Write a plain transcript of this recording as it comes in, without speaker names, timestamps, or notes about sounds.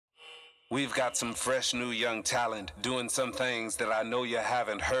We've got some fresh new young talent doing some things that I know you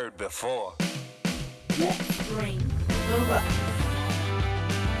haven't heard before. Let's bring the ruckus.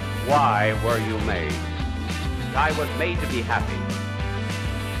 Why were you made? I was made to be happy.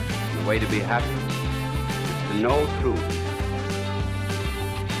 And the way to be happy is to know truth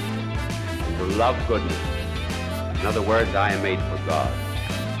and to love goodness. In other words, I am made for God.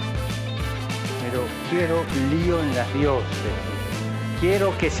 Pero quiero lío en las dioses.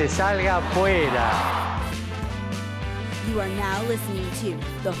 Quiero que se salga afuera. You are now listening to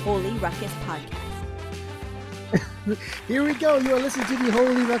the Holy Ruckus Podcast. Here we go. You are listening to the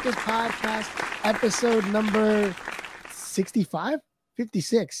Holy Ruckus Podcast, episode number 65?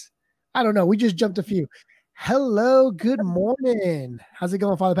 56. I don't know. We just jumped a few. Hello. Good morning. How's it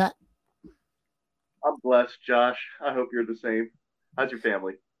going, Father Pat? I'm blessed, Josh. I hope you're the same. How's your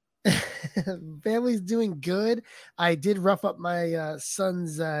family? Family's doing good. I did rough up my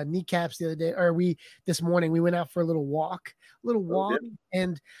son's kneecaps the other day, or this morning. We went out for a little walk,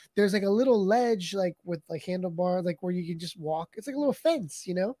 and there's like a little ledge, like with like handlebar, like where you can just walk. It's like a little fence,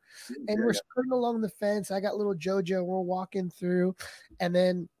 you know. And we're skirting along the fence. I got little JoJo. We're walking through, and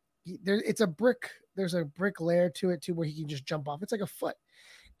then it's a brick. There's a brick layer to it too, where he can just jump off. It's like a foot.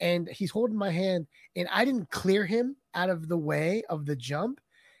 And he's holding my hand, and I didn't clear him out of the way of the jump.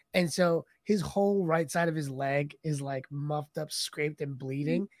 And so his whole right side of his leg is like muffed up, scraped, and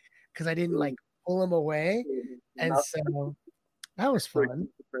bleeding because I didn't like pull him away. And so that was fun.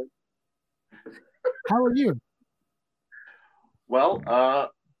 How are you? Well,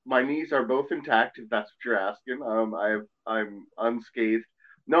 my knees are both intact, if that's what you're asking. I'm unscathed.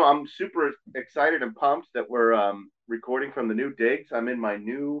 No, I'm super excited and pumped that we're recording from the new digs. I'm in my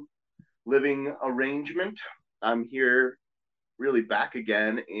new living arrangement. I'm here really back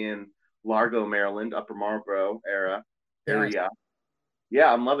again in Largo, Maryland, Upper Marlboro area.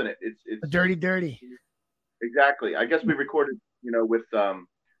 Yeah, I'm loving it. It's dirty. Exactly. I guess we recorded, with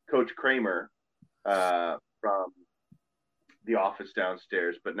Coach Kramer from the office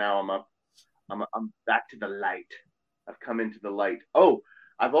downstairs, but now I'm back to the light. I've come into the light. Oh,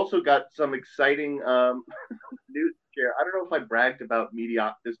 I've also got some exciting news to share. I don't know if I bragged about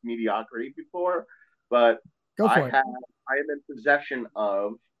this mediocrity before, but I am in possession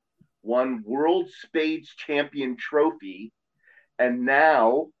of one World Spades Champion trophy, and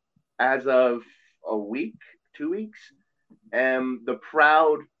now, as of a week, 2 weeks, am the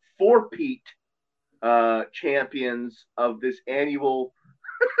proud four-peat champions of this annual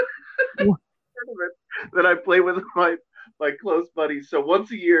tournament that I play with my close buddies. So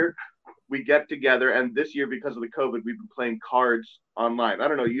once a year, we get together, and this year, because of the COVID, we've been playing cards online. I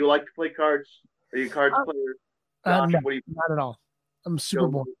don't know. You like to play cards? Are you a cards player? No, not at all. I'm super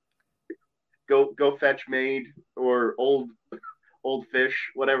bored. Go fetch maid or old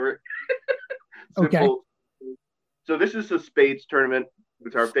fish, whatever. Okay. So this is a spades tournament.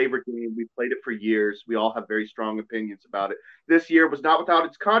 It's our favorite game. We played it for years. We all have very strong opinions about it. This year was not without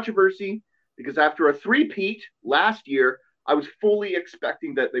its controversy because after a three-peat last year, I was fully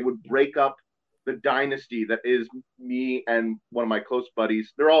expecting that they would break up the dynasty that is me and one of my close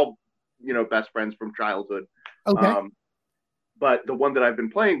buddies. They're all, best friends from childhood. Okay. But the one that I've been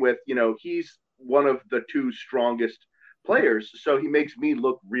playing with, he's one of the two strongest players. So he makes me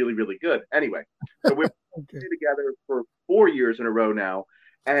look really, really good. Anyway, so we've been together for 4 years in a row now.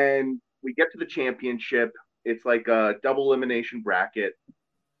 And we get to the championship. It's like a double elimination bracket.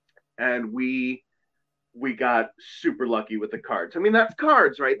 And we got super lucky with the cards. I mean, that's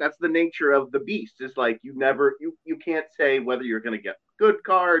cards, right? That's the nature of the beast. It's like you can't say whether you're going to get good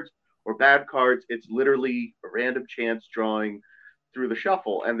cards or bad cards. It's literally a random chance drawing through the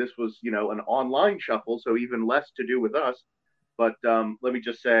shuffle. And this was, an online shuffle, so even less to do with us. But let me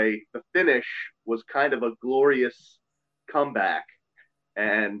just say the finish was kind of a glorious comeback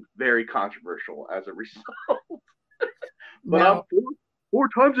and very controversial as a result. But now, I'm four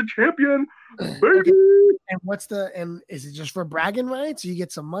times a champion, baby. And is it just for bragging rights? You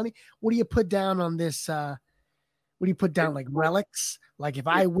get some money. What do you put down on this? What do you put down, like relics? Like if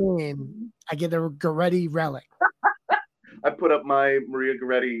I win, I get a Goretti relic. I put up my Maria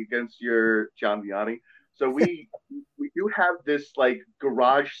Goretti against your John Vianney. So we do have this like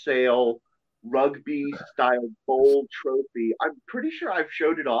garage sale rugby style bowl trophy. I'm pretty sure I've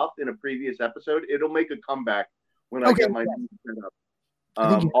showed it off in a previous episode. It'll make a comeback when I get my team set up.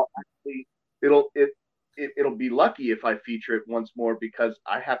 Actually, it'll be lucky if I feature it once more because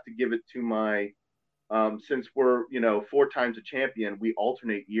I have to give it to my since we're 4 times a champion, we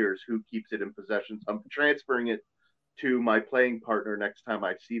alternate years who keeps it in possession. So I'm transferring it to my playing partner next time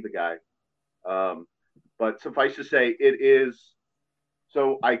I see the guy. But suffice to say, it is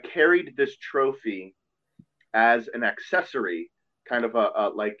So I carried this trophy as an accessory, kind of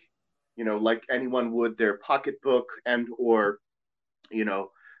a like, like anyone would their pocketbook and or,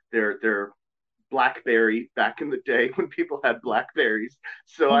 their BlackBerry back in the day when people had BlackBerries.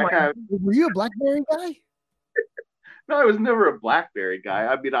 So Were you a BlackBerry guy? No, I was never a BlackBerry guy.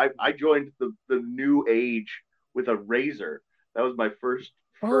 I mean, I joined the new age with a Razor. That was my first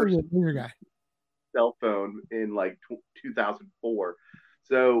Razor guy. Cell phone in like 2004.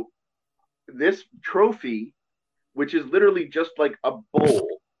 So this trophy, which is literally just like a bowl,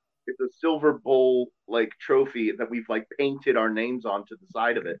 it's a silver bowl like trophy that we've like painted our names onto the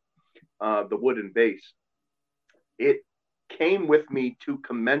side of it, the wooden base. It came with me to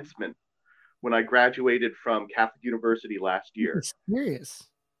commencement when I graduated from Catholic University last year. Serious.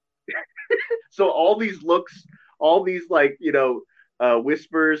 So all these looks, all these like,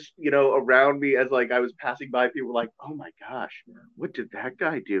 whispers, around me as like I was passing by, people were like, oh my gosh, what did that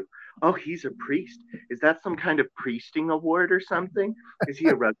guy do? Oh, he's a priest. Is that some kind of priesting award or something? Is he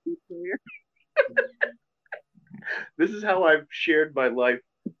a rugby player? This is how I've shared my life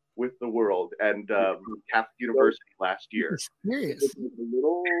with the world and Catholic University last year. Serious. A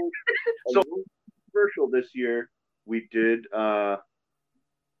little controversial this year. We did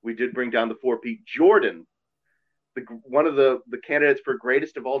bring down the 4P. Jordan, one of the candidates for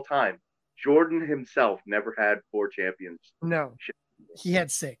greatest of all time, Jordan himself never had 4 champions. No, he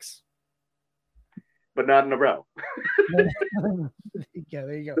had 6, but not in a row. Yeah,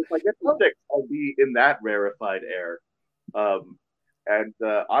 there you go. If I get to 6, I'll be in that rarefied air. And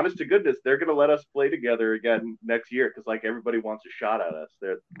honest to goodness, they're going to let us play together again next year because like everybody wants a shot at us.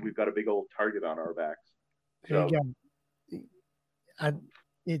 We've got a big old target on our backs. So. There you go.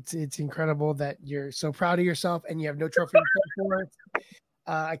 It's incredible that you're so proud of yourself and you have no trophy for it.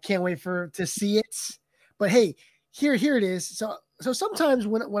 I can't wait to see it. But hey, here it is. So sometimes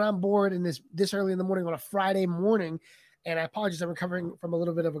when I'm bored in this early in the morning on a Friday morning, and I apologize, I'm recovering from a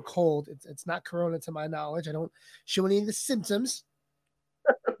little bit of a cold. It's not corona to my knowledge. I don't show any of the symptoms.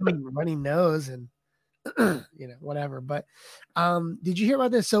 I mean, runny nose and whatever. But did you hear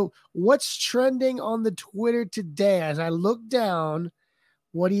about this? So what's trending on the Twitter today? As I look down,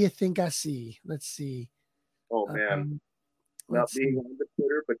 what do you think I see? Let's see. Oh man, not being on the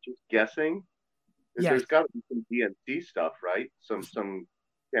Twitter, but just guessing. Yes. There's got to be some DNC stuff, right? Some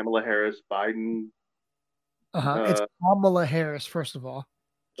Kamala Harris, Biden. It's Kamala Harris, first of all.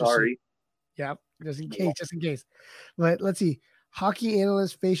 Sorry. Just in case. But let's see. Hockey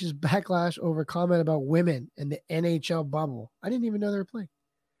analyst faces backlash over comment about women in the NHL bubble. I didn't even know they were playing.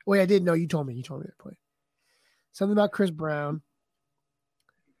 Wait, I didn't know. You told me. they were playing. Something about Chris Brown.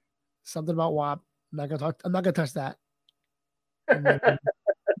 Something about WAP. I'm not gonna touch that.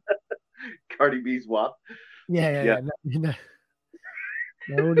 Cardi B's WAP. Yeah.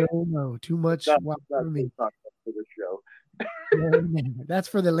 No. Too much WAP for me. For the show. That's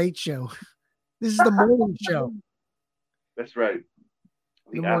for the late show. This is the morning show. That's right.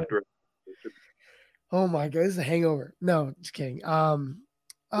 The after. Oh my God, this is a hangover. No, just kidding.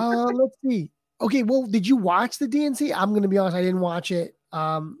 Let's see. Okay, well, did you watch the DNC? I'm gonna be honest, I didn't watch it.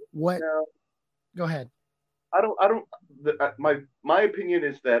 What? No. Go ahead. I don't. My opinion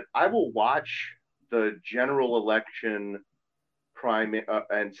is that I will watch the general election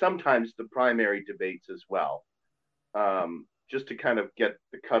and sometimes the primary debates as well, just to kind of get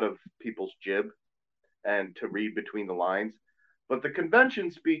the cut of people's jib and to read between the lines. But the convention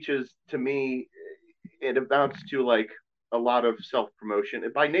speeches, to me, it amounts to like a lot of self-promotion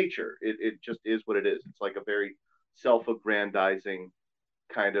by nature. It just is what it is. It's like a very self-aggrandizing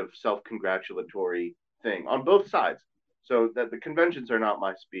kind of self-congratulatory thing on both sides. So that the conventions are not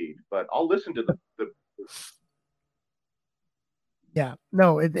my speed, but I'll listen to the Yeah,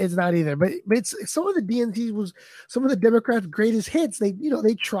 no, it's not either. But it's some of the DNCs was some of the Democrats' greatest hits. They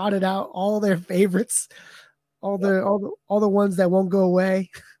trotted out all their favorites, all the ones that won't go away.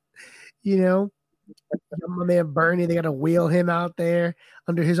 My man Bernie, they got to wheel him out there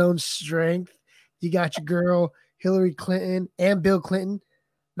under his own strength. You got your girl Hillary Clinton and Bill Clinton,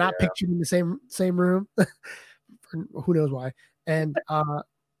 not pictured in the same room. Who knows why? And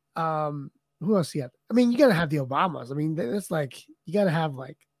who else you have? I mean, you gotta have the Obamas. I mean, it's like you gotta have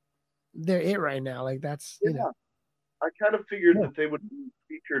like they're it right now. Like that's I kind of figured that they would be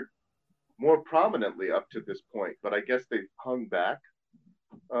featured more prominently up to this point, but I guess they've hung back.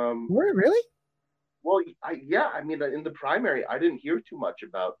 Really? Well, I mean, in the primary, I didn't hear too much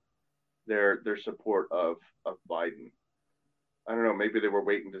about their support of Biden. I don't know. Maybe they were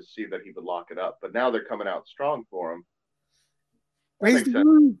waiting to see that he would lock it up, but now they're coming out strong for him. Raise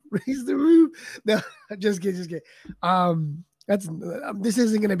the roof. No, just kidding. This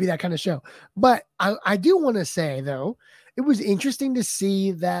isn't going to be that kind of show. But I do want to say though, it was interesting to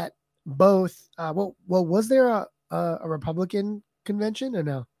see that both. Well, was there a Republican convention or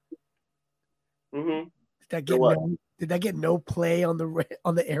no? Mm-hmm. Did that get no play on the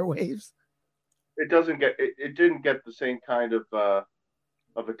airwaves? It doesn't get. It didn't get the same kind of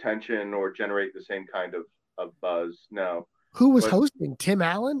attention or generate the same kind of buzz. No. Who was hosting? Tim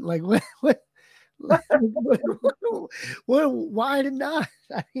Allen? Like what? Why did not?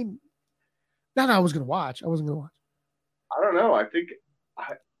 I mean, not I was gonna watch. I wasn't gonna watch. I don't know. I think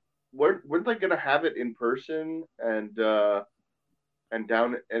weren't they gonna have it in person and down, and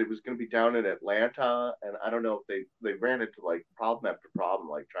it was gonna be down in Atlanta, and I don't know if they ran into like problem after problem,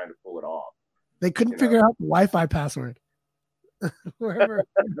 like trying to pull it off. They couldn't figure out the Wi-Fi password wherever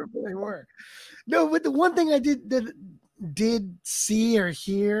they were. No, but the one thing I did see or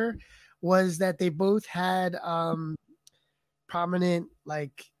hear was that they both had prominent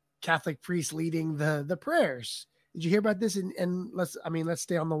like Catholic priests leading the prayers. Did you hear about this? And let's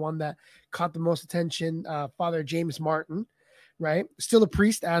stay on the one that caught the most attention. Father James Martin, right? Still a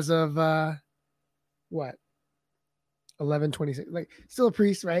priest as of 11/26. Like still a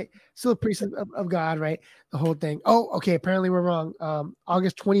priest, right? Still a priest of God, right? The whole thing. Oh, okay. Apparently we're wrong.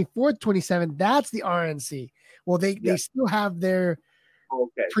 August 24th, 27th. That's the RNC. Well, they still have their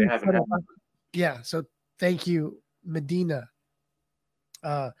they haven't had. Yeah. So thank you, Medina.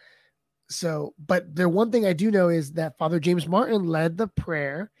 But the one thing I do know is that Father James Martin led the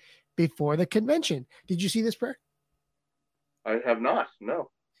prayer before the convention. Did you see this prayer? I have not. No.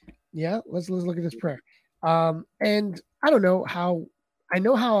 Yeah. Let's look at this prayer. And I don't know how. I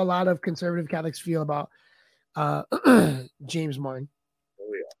know how a lot of conservative Catholics feel about James Martin.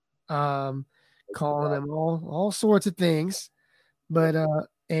 Oh yeah. Calling him all sorts of things, but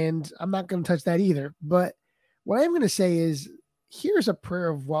and I'm not going to touch that either. But what I'm going to say is, here's a prayer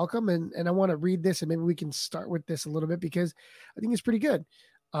of welcome, and I want to read this, and maybe we can start with this a little bit because I think it's pretty good.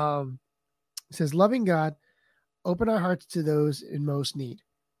 It says, "Loving God, open our hearts to those in most need.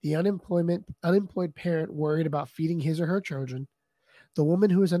 The unemployed parent worried about feeding his or her children, the woman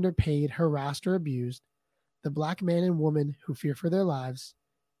who is underpaid, harassed, or abused, the Black man and woman who fear for their lives,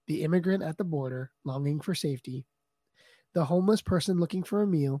 the immigrant at the border longing for safety, the homeless person looking for a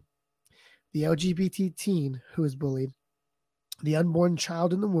meal, the LGBT teen who is bullied, the unborn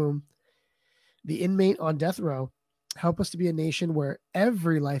child in the womb, the inmate on death row. Help us to be a nation where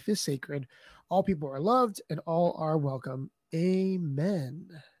every life is sacred, all people are loved, and all are welcome. Amen."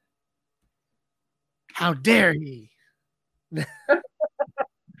 How dare he? The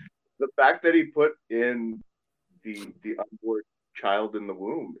fact that he put in the unborn child in the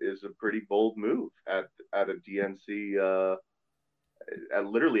womb is a pretty bold move at a DNC,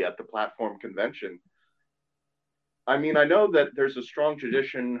 literally at the platform convention. I mean, I know that there's a strong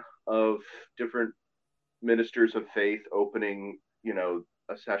tradition of different ministers of faith opening, a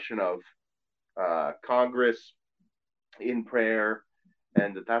session of Congress in prayer,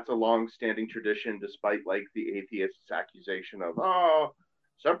 and that's a long-standing tradition, despite like the atheists' accusation of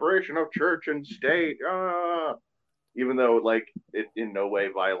separation of church and state, even though like it in no way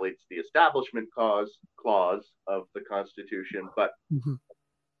violates the establishment clause of the Constitution, but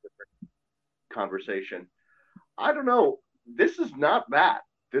conversation. I don't know. This is not that.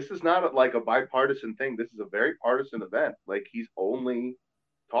 This is not like a bipartisan thing. This is a very partisan event. Like he's only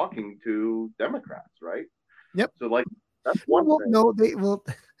talking to Democrats, right? Yep. So like that's one thing. No, they will.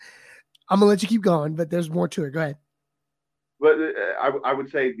 I'm gonna let you keep going, but there's more to it. Go ahead. But I would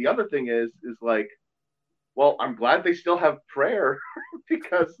say the other thing is like, well, I'm glad they still have prayer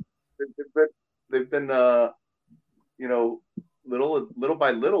because they've been little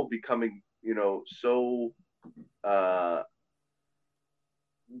by little becoming so the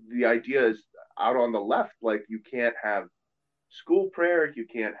idea is out on the left, like you can't have school prayer, you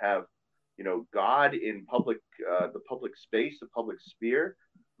can't have God in public, the public space, the public sphere.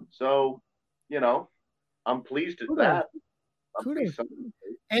 So I'm pleased at that.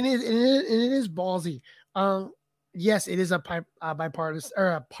 And it is ballsy. Yes, it is a bipartisan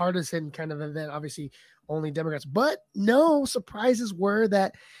or a partisan kind of event. Obviously, only Democrats, but no surprises were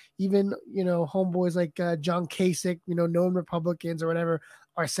that even homeboys like John Kasich, known Republicans or whatever,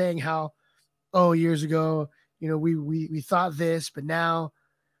 are saying how, years ago, we thought this, but now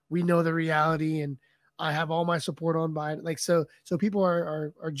we know the reality, and I have all my support on Biden. Like so people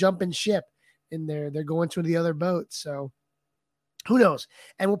are jumping ship, and they're going to the other boat. So who knows?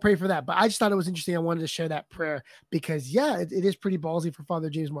 And we'll pray for that. But I just thought it was interesting. I wanted to share that prayer because it is pretty ballsy for Father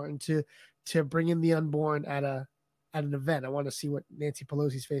James Martin to bring in the unborn at an event. I want to see what Nancy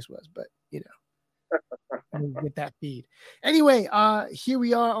Pelosi's face was, but get that feed. Anyway, here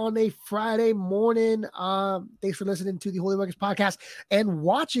we are on a Friday morning. Thanks for listening to the Holy Ruckus podcast and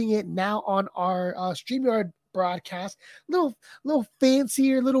watching it now on our StreamYard broadcast. Little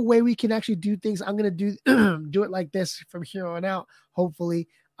fancier, little way we can actually do things. I'm gonna do do it like this from here on out, hopefully.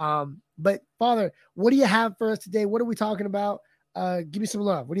 But Father, what do you have for us today? What are we talking about? Give me some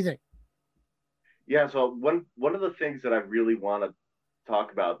love. What do you think? Yeah, so one of the things that I really want to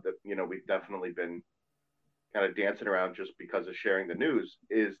talk about that, you know, we've definitely been kind of dancing around just because of sharing the news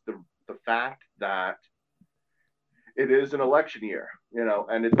is the fact that it is an election year, you know,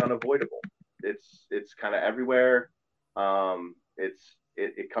 and it's unavoidable. It's kind of everywhere.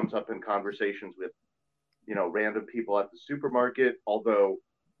 It comes up in conversations with, you know, random people at the supermarket, although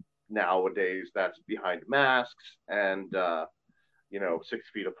nowadays that's behind masks and you know, 6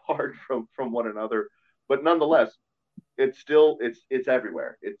 feet apart from one another, but nonetheless, it's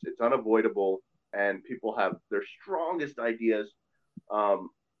everywhere. It's unavoidable, and people have their strongest ideas. And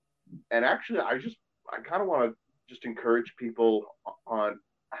actually, I kind of want to just encourage people on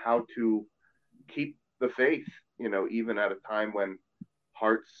how to keep the faith, you know, even at a time when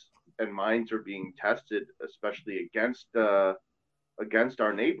hearts and minds are being tested, especially against our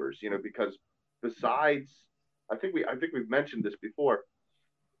neighbors, you know, because besides, I think we've mentioned this before,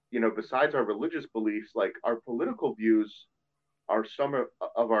 you know, besides our religious beliefs, like our political views are some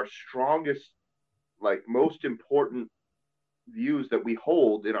of our strongest, like most important views that we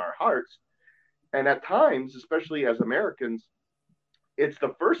hold in our hearts. And at times, especially as Americans, it's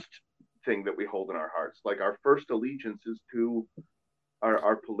the first thing that we hold in our hearts. Like our first allegiance is to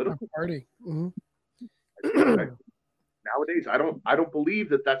our political party. Mm-hmm. Nowadays, I don't believe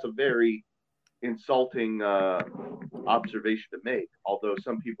that that's a very insulting observation to make, although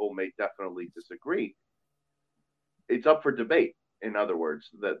some people may definitely disagree. It's up for debate, in other words,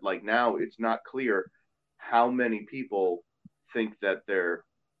 that like now it's not clear how many people think that their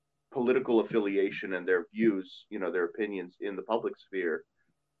political affiliation and their views, you know, their opinions in the public sphere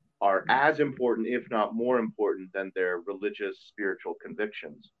are as important, if not more important, than their religious, spiritual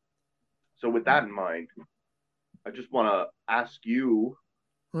convictions. So with that in mind, I just want to ask you,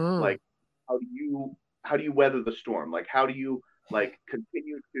 like, how do you weather the storm? Like, how do you like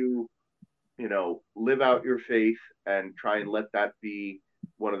continue to, you know, live out your faith and try and let that be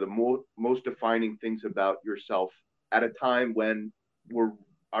one of the most defining things about yourself at a time when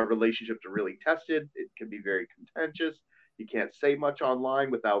our relationships are really tested? It can be very contentious. You can't say much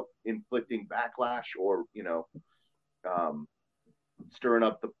online without inflicting backlash or, you know, stirring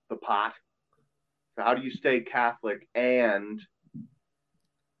up the pot. So how do you stay Catholic and,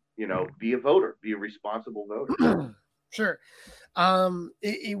 you know, be a responsible voter? Sure.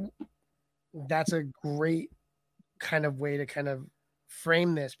 That's a great kind of way to kind of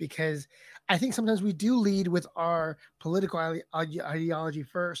frame this, because I think sometimes we do lead with our political ideology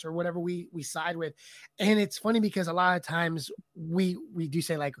first, or whatever we side with. And it's funny because a lot of times we do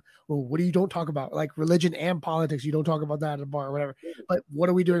say like, well, what do you don't talk about? Like religion and politics. You don't talk about that at a bar or whatever. But what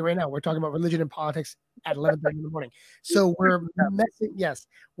are we doing right now? We're talking about religion and politics at 11:30 in the morning. So we're messing. Yes,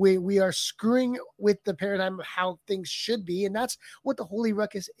 we are screwing with the paradigm of how things should be. And that's what the Holy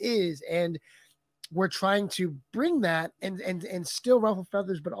Ruckus is. And we're trying to bring that and still ruffle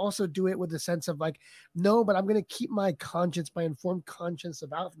feathers, but also do it with a sense of like, no, but I'm going to keep my conscience, my informed conscience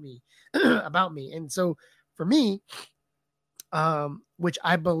about me, about me. And so for me, which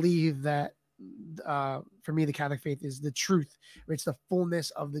I believe that for me, the Catholic faith is the truth. It's the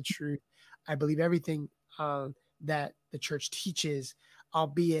fullness of the truth. I believe everything that the church teaches,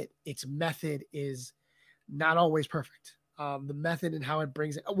 albeit its method is not always perfect. The method and how it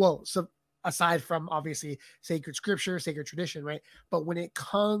brings it. Well, so aside from obviously sacred scripture, sacred tradition, right? But when it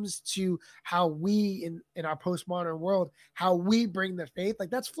comes to how we in our postmodern world, how we bring the faith, like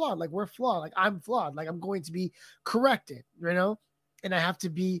that's flawed. Like we're flawed. Like I'm flawed. Like I'm going to be corrected, you know? And I have to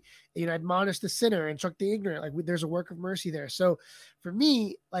be, you know, admonish the sinner, instruct the ignorant. Like there's a work of mercy there. So for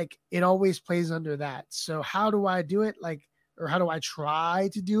me, like it always plays under that. So how do I do it? Like, or how do I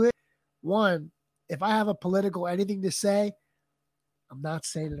try to do it? One, if I have a political anything to say, I'm not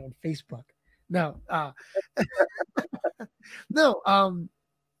saying it on Facebook. No, no.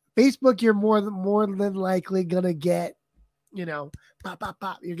 Facebook, you're more than likely gonna get, you know,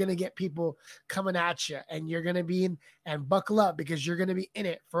 pop. You're gonna get people coming at you, and you're gonna be in and buckle up because you're gonna be in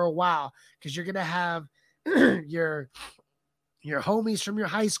it for a while because you're gonna have your homies from your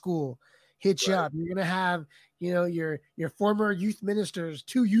high school hit you up. You're gonna have, you know, your former youth ministers,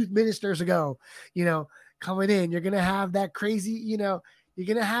 2 youth ministers ago, you know, coming in. You're gonna have that crazy, you know. You're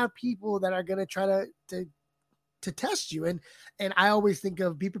going to have people that are going to try to test you. And I always think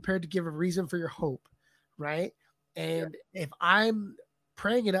of be prepared to give a reason for your hope. right? And if I'm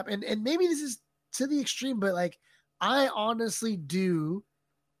praying it up, and maybe this is to the extreme, but like I honestly do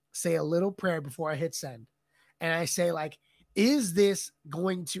say a little prayer before I hit send. And I say, like, is this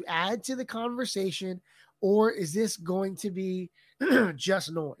going to add to the conversation, or is this going to be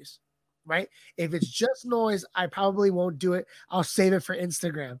just noise? Right? If it's just noise, I probably won't do it. I'll save it for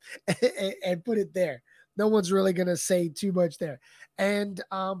Instagram and put it there. No one's really gonna say too much there. And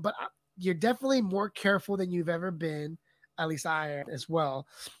but you're definitely more careful than you've ever been. At least I am as well,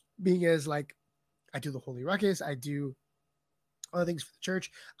 being as like I do the Holy Ruckus, I do other things for the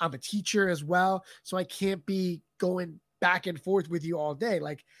church. I'm a teacher as well, so I can't be going back and forth with you all day.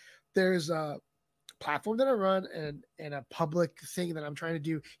 Like there's a platform that I run and a public thing that I'm trying to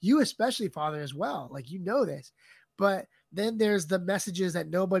do. You especially, Father, as well. Like you know this, but then there's the messages that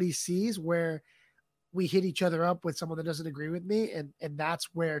nobody sees where we hit each other up with someone that doesn't agree with me, and that's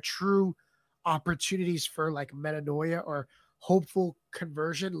where true opportunities for like metanoia or hopeful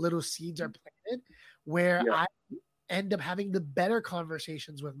conversion, little seeds are planted, where I end up having the better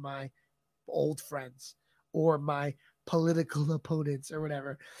conversations with my old friends or my political opponents or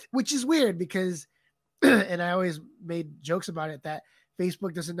whatever, which is weird because, and I always made jokes about it, that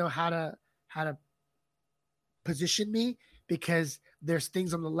Facebook doesn't know how to position me because there's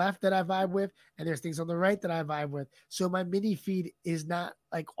things on the left that I vibe with and there's things on the right that I vibe with. So my mini feed is not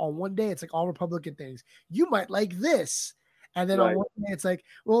like on one day, it's like all Republican things. You might like this. And then on one day it's like,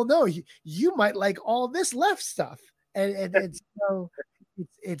 well, no, you might like all this left stuff. And it's so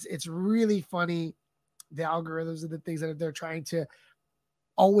it's really funny. The algorithms and the things that they're trying to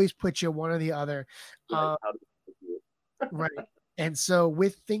always put you one or the other. Right. And so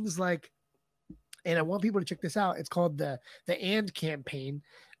with things like, and I want people to check this out. It's called the AND campaign,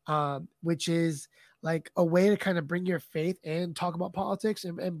 which is like a way to kind of bring your faith and talk about politics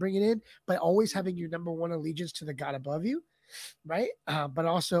and bring it in, but always having your number one allegiance to the God above you, right? But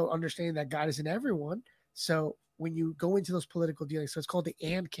also understanding that God is in everyone. So when you go into those political dealings, so it's called the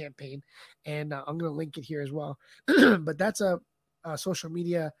AND campaign, and I'm going to link it here as well. But that's a social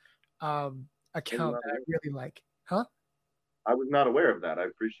media account that I really like. Huh? I was not aware of that. I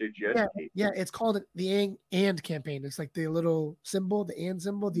appreciate you educating. Yeah, it's called the AND campaign. It's like the little symbol, the AND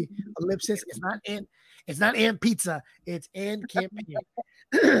symbol, the ellipsis. It's not AND pizza. It's AND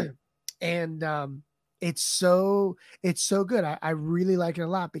campaign. And it's so good. I really like it a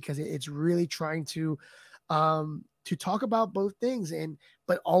lot because it's really trying to talk about both things,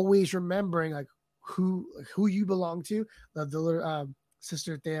 but always remembering like who you belong to. The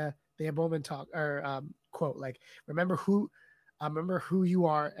Sister Thea Bowman talk or quote, like remember who you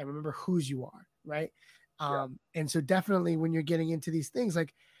are and remember whose you are, right? And so definitely when you're getting into these things,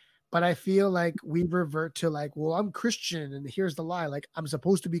 like, but I feel like we revert to like, well, I'm Christian and here's the lie, like I'm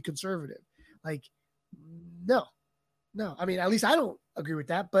supposed to be conservative. Like, no. I mean, at least I don't agree with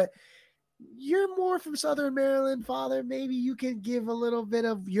that, but you're more from Southern Maryland, Father. Maybe you can give a little bit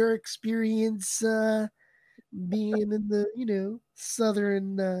of your experience being in the,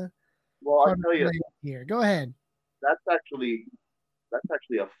 Southern well, I'll tell you here. Go ahead. That's actually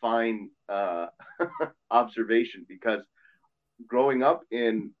a fine observation, because growing up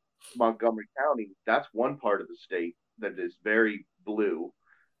in Montgomery County, that's one part of the state that is very blue,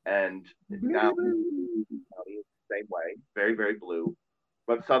 and now County is the same way, very, very blue.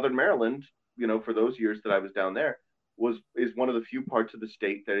 But Southern Maryland, for those years that I was down there, is one of the few parts of the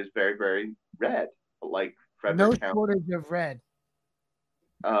state that is very, very red, like Frederick County. No shortage of red.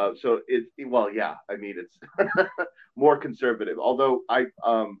 So it's more conservative. Although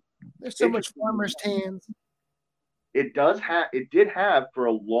there's so much farmers' tans. It did have for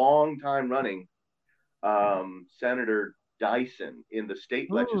a long time running, Senator Dyson in the state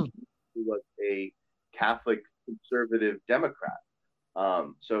legislature, who was a Catholic conservative Democrat.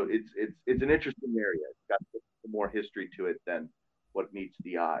 So it's an interesting area. It's got more history to it than what meets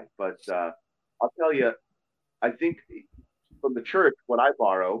the eye. But I'll tell you, I think from the church, what I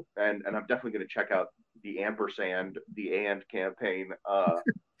borrow, and I'm definitely going to check out the ampersand, the AND campaign.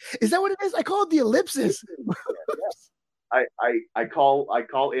 Is that what it is? I call it the ellipsis. I call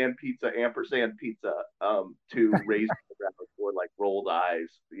AND pizza ampersand pizza to raise or like rolled eyes,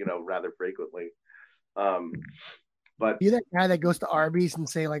 rather frequently. But you're that guy that goes to Arby's and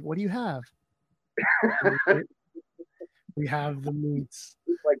say like, "What do you have?" We have the meats.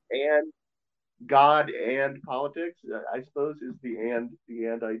 It's like and God and politics, I suppose, is the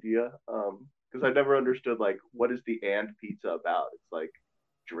and idea. Because I never understood like what is the and pizza about. It's like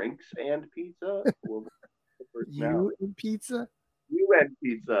drinks and pizza. You and pizza. You and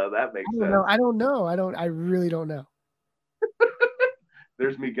pizza. That makes sense. I don't know. I really don't know.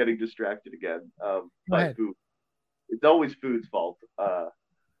 there's me getting distracted again by ahead. food. It's always food's fault.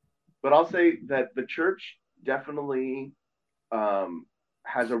 But I'll say that the church definitely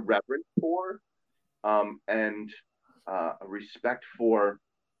has a reverence for and a respect for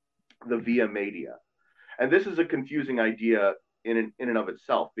the via media. And this is a confusing idea in and of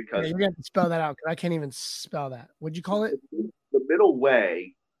itself, because you're gonna have to spell that out, because I can't even spell that. What'd you call it? The middle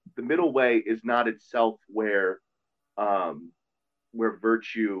way is not itself where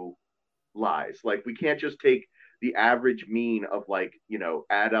virtue lies. Like, we can't just take the average mean of, like,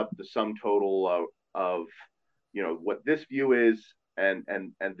 add up the sum total of what this view is and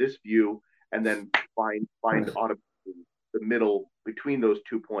this view, and then find automatically the middle between those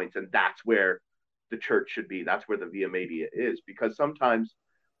 2 points, and that's where the church should be. That's where the via media is, because sometimes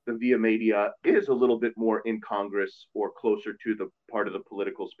the via media is a little bit more incongruous or closer to the part of the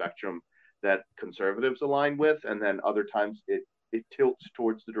political spectrum that conservatives align with, and then other times it tilts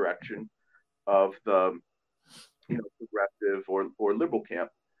towards the direction of the progressive or liberal camp.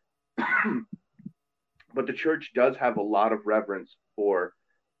 But the church does have a lot of reverence for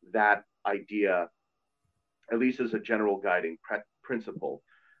that idea, at least as a general guiding principle.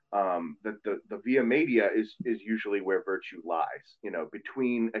 That the via media is usually where virtue lies,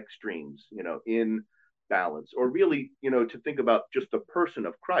 between extremes, in balance, or really, to think about just the person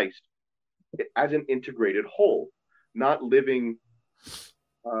of Christ as an integrated whole, not living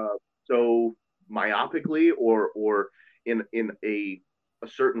so myopically or in a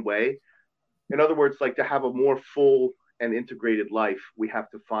certain way. In other words, like, to have a more full and integrated life, we have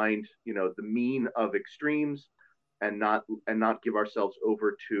to find, the mean of extremes, and not give ourselves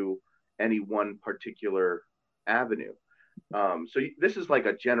over to any one particular avenue. So this is like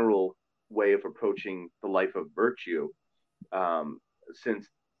a general way of approaching the life of virtue, since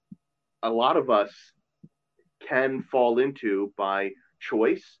a lot of us can fall into, by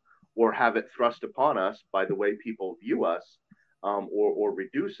choice, or have it thrust upon us by the way people view us, or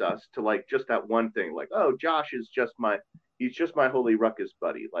reduce us to, like, just that one thing, like, oh, Josh is he's just my Holy Ruckus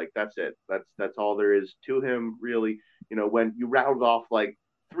buddy. Like, that's it. That's all there is to him, really. When you rattled off like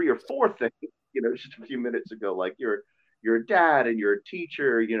 3 or 4 things, just a few minutes ago, like, you're a dad, and you're a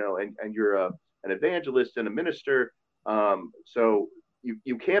teacher, and you're an evangelist and a minister. So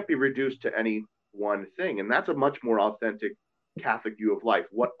you can't be reduced to any one thing. And that's a much more authentic Catholic view of life.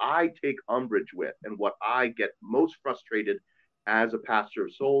 What I take umbrage with, and what I get most frustrated as a pastor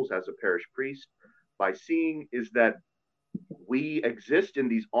of souls, as a parish priest, by seeing, is that we exist in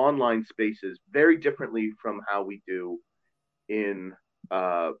these online spaces very differently from how we do in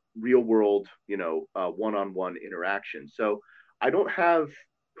real world, one-on-one interaction. So I don't have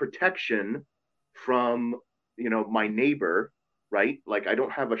protection from, my neighbor, right? Like, I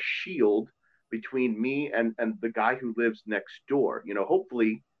don't have a shield between me and the guy who lives next door.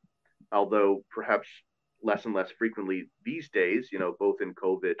 Hopefully, although perhaps less and less frequently these days, both in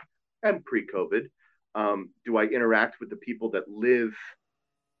COVID and pre-COVID, do I interact with the people that live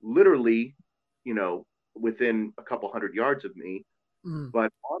literally, within a couple hundred yards of me.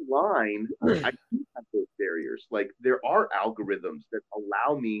 But online, I do have those barriers. Like, there are algorithms that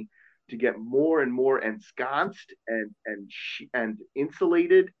allow me to get more and more ensconced and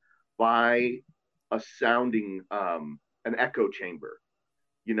insulated by a sounding, an echo chamber,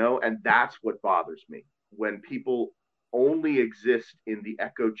 and that's what bothers me, when people only exist in the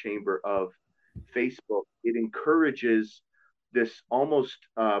echo chamber of Facebook. It encourages this almost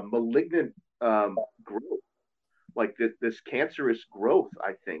malignant growth, like this cancerous growth,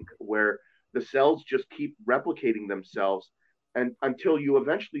 I think, where the cells just keep replicating themselves, and until you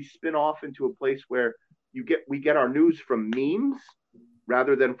eventually spin off into a place where we get our news from memes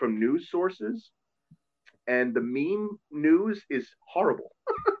rather than from news sources. And the meme news is horrible.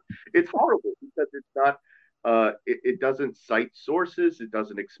 It's horrible because it's not, it doesn't cite sources. It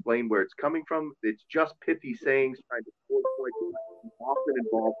doesn't explain where it's coming from. It's just pithy sayings trying to score points, often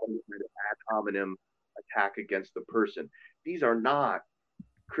involve some kind of ad hominem attack against the person. These are not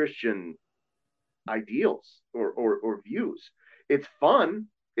Christian ideals or views. It's fun,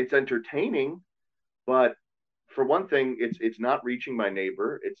 it's entertaining, but for one thing, it's not reaching my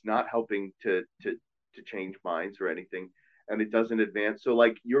neighbor. It's not helping to change minds or anything, and it doesn't advance. So,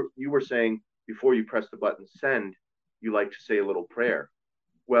 like you were saying before you press the button send, you like to say a little prayer.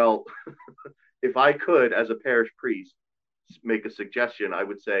 Well, if I could, as a parish priest, make a suggestion, I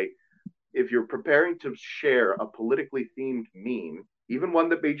would say, if you're preparing to share a politically themed meme, even one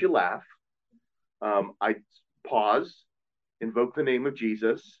that made you laugh, I'd pause, invoke the name of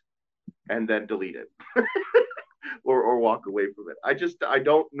Jesus, and then delete it. or walk away from it. I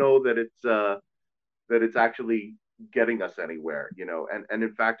don't know that it's actually getting us anywhere, and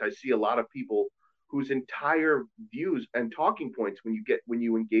in fact, I see a lot of people whose entire views and talking points when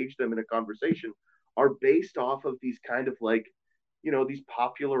you engage them in a conversation are based off of these kind of like, these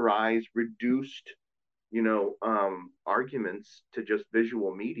popularized, reduced, arguments to just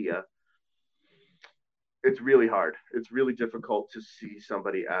visual media. It's really hard. It's really difficult to see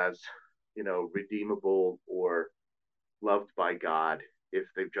somebody as, redeemable or loved by God if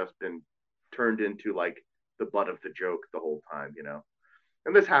they've just been turned into like the butt of the joke the whole time,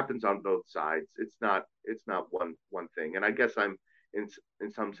 And this happens on both sides. It's not one thing. And I guess I'm in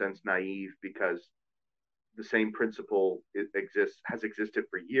some sense naive because the same principle has existed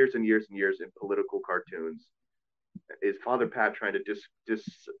for years and years and years in political cartoons. Is Father Pat trying to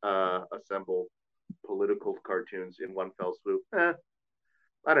disassemble political cartoons in one fell swoop?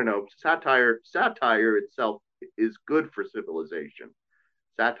 I don't know. Satire itself is good for civilization.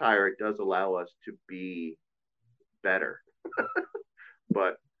 Satire, it does allow us to be better.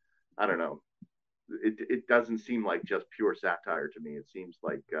 But I don't know. It doesn't seem like just pure satire to me. It seems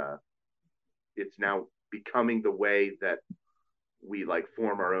like it's now becoming the way that we like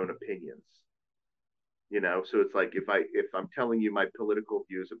form our own opinions. So it's like if I'm telling you my political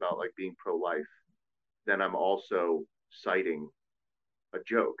views about like being pro-life, then I'm also citing a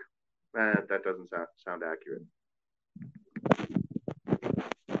joke. That doesn't sound accurate.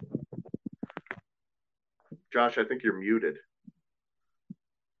 Josh, I think you're muted.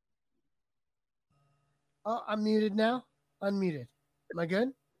 Oh, I'm muted now. Unmuted. Am I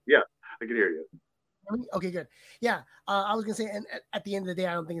good? Yeah, I can hear you. Okay, good. Yeah, I was gonna say, and at the end of the day,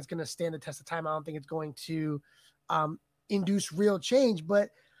 I don't think it's gonna stand the test of time. I don't think it's going to induce real change.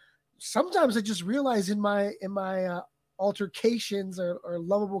 But sometimes I just realize in my altercations or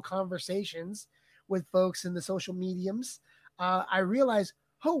lovable conversations with folks in the social mediums, I realize,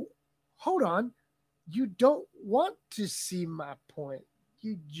 hold on, you don't want to see my point.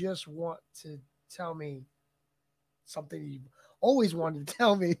 You just want to tell me something you always wanted to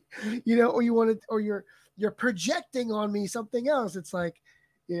tell me, or you wanted, or you're projecting on me something else. It's like,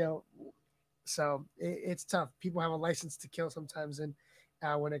 so it's tough. People have a license to kill sometimes, and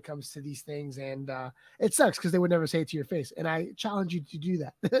when it comes to these things, and it sucks because they would never say it to your face. And I challenge you to do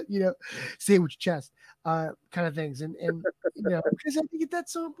that, say it with your chest, kind of things, and because I think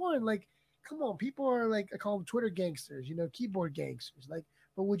that's so important. Like, come on, people are like, I call them Twitter gangsters, keyboard gangsters. Like,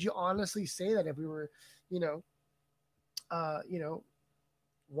 but would you honestly say that if we were,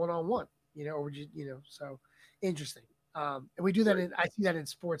 one-on-one, or would you, so interesting. And we do that I see that in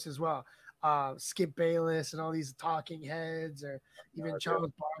sports as well. Skip Bayless and all these talking heads, or even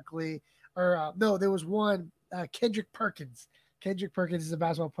Charles Barkley, or no, there was one, Kendrick Perkins. Kendrick Perkins is a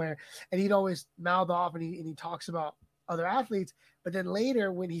basketball player, and he'd always mouth off and he talks about other athletes, but then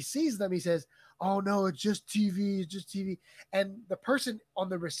later when he sees them, he says, "Oh no, it's just TV, it's just TV." And the person on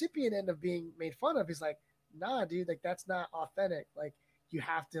the recipient end of being made fun of is like, "Nah, dude, like that's not authentic. Like you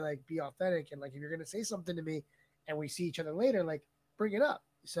have to like be authentic, and like if you're gonna say something to me and we see each other later, like bring it up."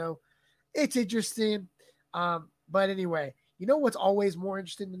 So it's interesting. But anyway, what's always more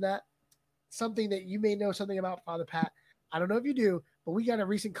interesting than that? Something that you may know something about, Father Pat. I don't know if you do, but we got a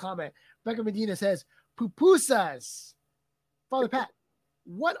recent comment. Becca Medina says, "Pupusas." Father Pat,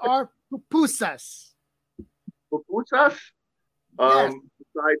 what are pupusas? Pupusas? Yes.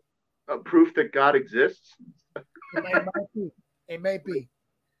 Besides proof that God exists? It may be.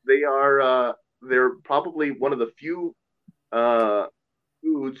 They are, they're probably one of the few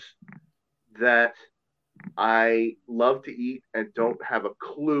foods that I love to eat and don't have a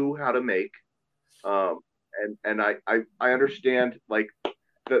clue how to make. And I understand like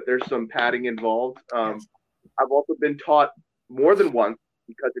that there's some padding involved. Yes. I've also been taught more than once,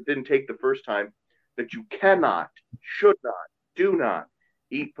 because it didn't take the first time, that you cannot, should not, do not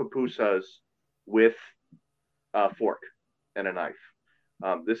eat pupusas with a fork and a knife.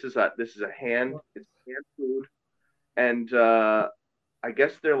 This is a hand food, and I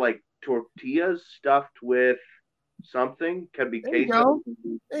guess they're like tortillas stuffed with something. Can be queso.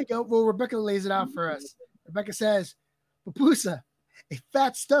 There you go. Well, Rebecca lays it out for us. Rebecca says, "Pupusa, a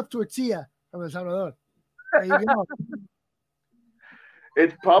fat stuffed tortilla from El Salvador." There you go.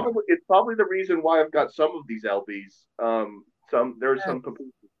 It's probably the reason why I've got some of these LBs. There's some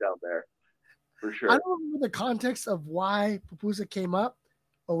pupusas down there for sure. I don't remember the context of why pupusa came up.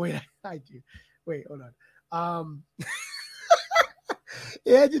 Oh wait, I do. Wait, hold on.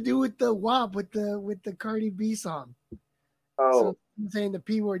 It had to do with the WAP, with the Cardi B song. Oh, so I'm saying the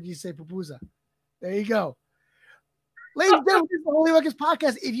P word, you say pupusa. There you go. Ladies and gentlemen, this is the Holy Ruckus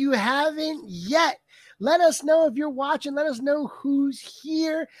Podcast. If you haven't yet, let us know if you're watching. Let us know who's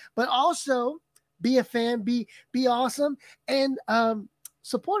here. But also, be a fan, be awesome, and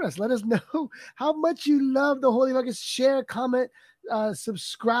support us. Let us know how much you love the Holy Ruckus. Share, comment,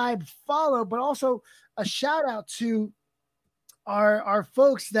 subscribe, follow, but also a shout out to our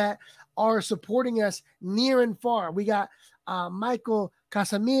folks that are supporting us near and far. We got Michael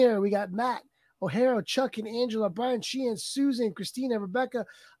Casimir, we got Matt O'Hara, Chuck and Angela, Brian Sheehan, Susan, Christina, Rebecca,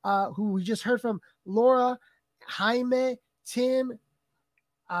 who we just heard from, Laura, Jaime, Tim,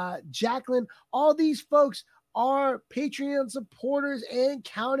 Jacqueline. All these folks are Patreon supporters and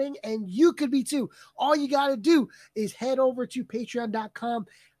counting, and you could be too. All you got to do is head over to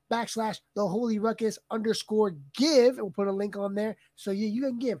patreon.com/theholyruckus_give, and we'll put a link on there so you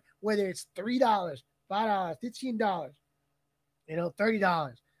can give, whether it's $3, $5, $15,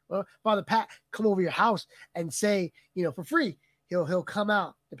 $30. Well, Father Pat come over your house and say, for free, he'll come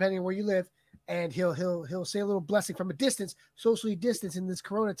out depending on where you live, and he'll say a little blessing from a distance, socially distance in this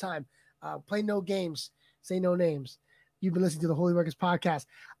Corona time. Play no games, say no names. You've been listening to the Holy Ruckus podcast.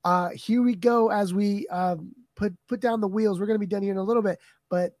 Here we go as we put down the wheels. We're going to be done here in a little bit,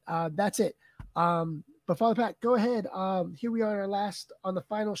 but that's it. But Father Pat, go ahead. Here we are on the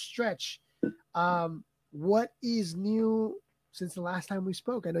final stretch. What is new since the last time we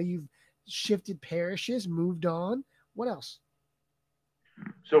spoke? I know you've shifted parishes, moved on. What else?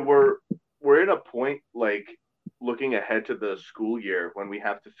 So we're in a point, like, looking ahead to the school year when we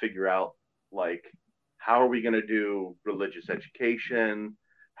have to figure out, like, how are we going to do religious education?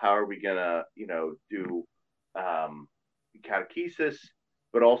 How are we going to, do catechesis,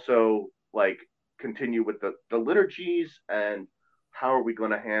 but also, like, continue with the liturgies, and how are we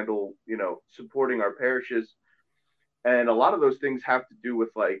going to handle, supporting our parishes? And a lot of those things have to do with,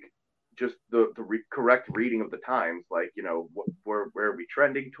 like, just the correct reading of the times, like, where are we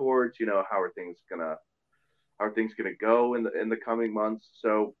trending towards? How are things gonna go in the coming months?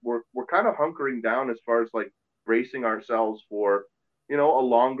 So we're kind of hunkering down as far as, like, bracing ourselves for a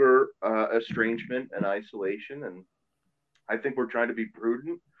longer estrangement and isolation. And I think we're trying to be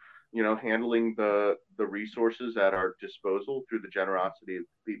prudent, handling the resources at our disposal through the generosity of the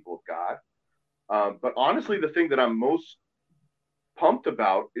people of God. But honestly, the thing that I'm most pumped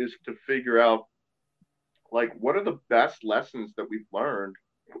about is to figure out, like, what are the best lessons that we've learned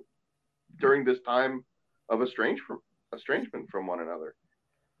during this time of estrangement from one another.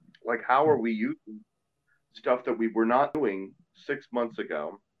 Like, how are we using stuff that we were not doing 6 months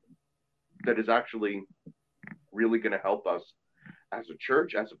ago that is actually really going to help us as a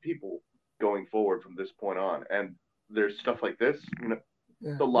church, as a people, going forward from this point on? And there's stuff like this,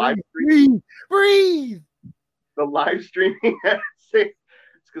 the live streaming. Breathe. The live streaming it's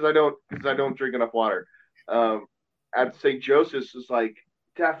because I don't drink enough water. At St. Joseph's is, like,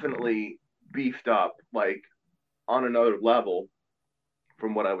 definitely beefed up, like, on another level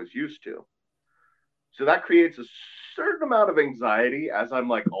from what I was used to. So that creates a certain amount of anxiety, as I'm,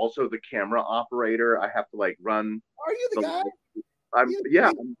 like, also the camera operator. I have to, like, run. Are you the guy? I'm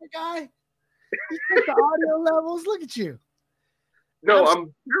the guy. You take the audio levels. Look at you. No,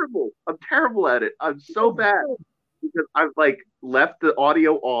 I'm terrible. I'm terrible at it. I'm so bad because I've, like, left the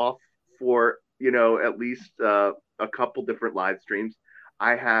audio off for, at least a couple different live streams.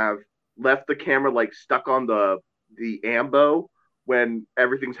 I have left the camera, like, stuck on the ambo when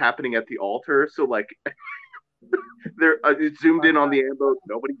everything's happening at the altar. So, like, it's zoomed in on the ambo.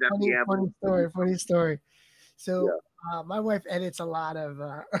 Nobody's at the ambo. Funny story. So my wife edits a lot of.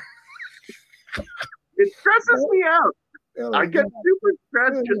 It stresses me out. I get super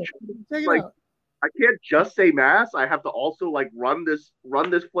stressed. I can't just say mass. I have to also, like, run this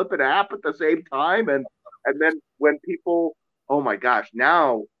flippin' app at the same time, and then when people, oh my gosh,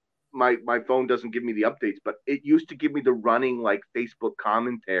 now my phone doesn't give me the updates, but it used to give me the running, like, Facebook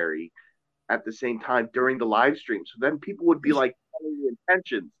commentary at the same time during the live stream. So then people would be, like, telling me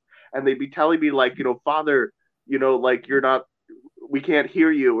intentions, and they'd be telling me, like, Father, like, we can't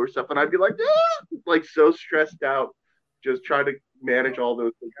hear you or stuff, and I'd be like, like, so stressed out, just trying to manage all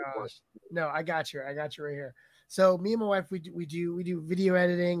those things. No, I got you right here. So me and my wife, we do video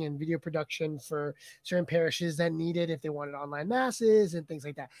editing and video production for certain parishes that need it if they wanted online masses and things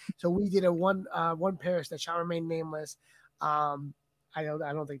like that. So we did one parish that shall remain nameless. I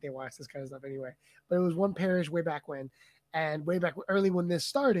don't think they watch this kind of stuff anyway, but it was one parish way back when, and way back early when this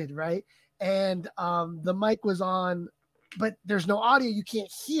started, right? And the mic was on, but there's no audio. You can't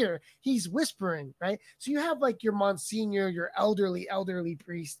hear. He's whispering, right? So you have, like, your Monsignor, your elderly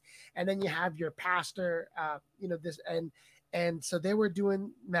priest, and then you have your pastor, and so they were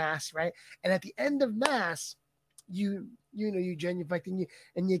doing mass, right? And at the end of mass, you genuflect and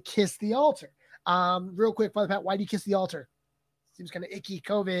you kiss the altar. Real quick, Father Pat, why do you kiss the altar? Seems kind of icky.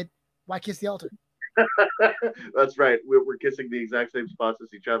 COVID. Why kiss the altar? That's right. We're kissing the exact same spots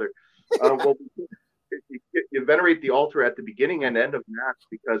as each other. Well, you venerate the altar at the beginning and end of Mass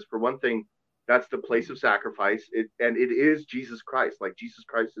because, for one thing, that's the place of sacrifice. And it is Jesus Christ. Like Jesus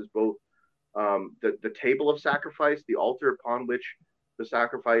Christ is both the table of sacrifice, the altar upon which the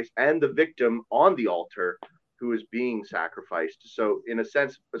sacrifice, and the victim on the altar who is being sacrificed. So, in a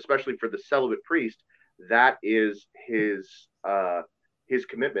sense, especially for the celibate priest, that is his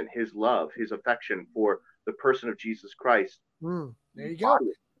commitment, his love, his affection for the person of Jesus Christ. There you go.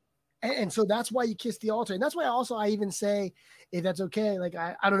 And so that's why you kiss the altar. And that's why I even say, if that's okay, like,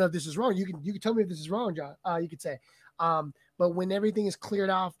 I don't know if this is wrong. You can tell me if this is wrong, John. You could say, but when everything is cleared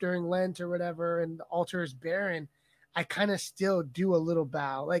off during Lent or whatever, and the altar is barren, I kind of still do a little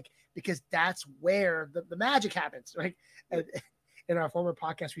bow, like, because that's where the magic happens, right? And in our former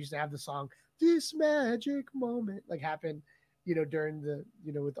podcast, we used to have the song, "This Magic Moment," like, happen, during the,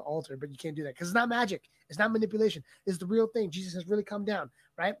 with the altar, but you can't do that because it's not magic. It's not manipulation. It's the real thing. Jesus has really come down,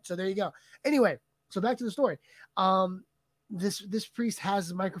 right? So there you go. Anyway, so back to the story. This priest has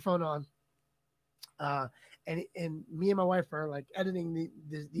the microphone on, and me and my wife are like editing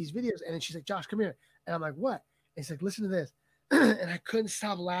these videos, and then she's like, "Josh, come here," and I'm like, "What?" And he's like, "Listen to this," and I couldn't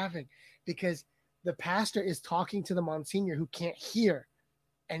stop laughing because the pastor is talking to the Monsignor who can't hear,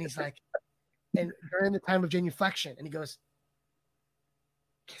 and he's like, and during the time of genuflection, and he goes,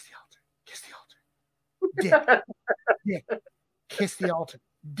 "Kiss the altar, kiss the altar, Dick, Dick, kiss the altar,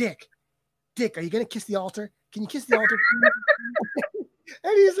 Dick, are you gonna kiss the altar? Can you kiss the altar?"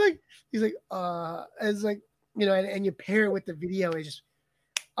 And he's like, it's like, and you pair it with the video, it's just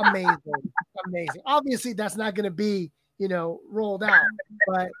amazing. Obviously, that's not gonna be, rolled out,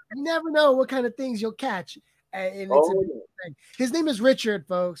 but you never know what kind of things you'll catch. And it's a thing. His name is Richard,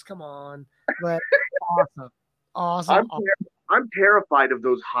 folks. Come on, but awesome. I'm terrified of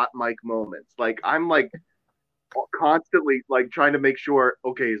those hot mic moments. Like, I'm like constantly like trying to make sure,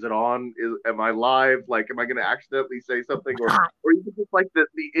 okay, is it on? Am I live? Like, am I going to accidentally say something, or even just like the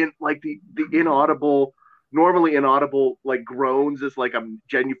inaudible, normally inaudible, like, groans as like I'm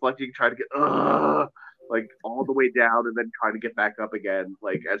genuflecting, trying to get like all the way down and then trying to get back up again,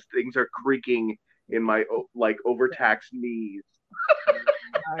 like as things are creaking in my like overtaxed knees.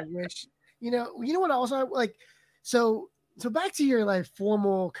 I wish, you know what also, like, so back to your like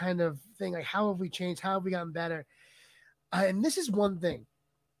formal kind of thing, like, how have we changed? How have we gotten better? And this is one thing,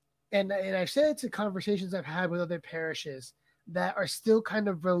 and I've said it to conversations I've had with other parishes that are still kind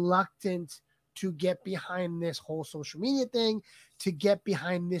of reluctant to get behind this whole social media thing, to get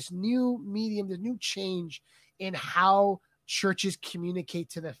behind this new medium, the new change in how churches communicate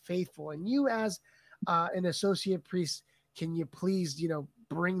to the faithful. And you, as an associate priest, can you please,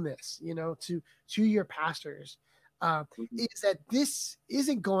 bring this, to your pastors? Is that this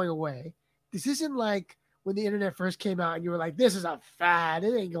isn't going away. This isn't like when the internet first came out and you were like, this is a fad.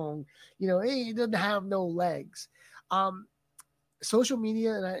 It ain't going, it doesn't have no legs. Social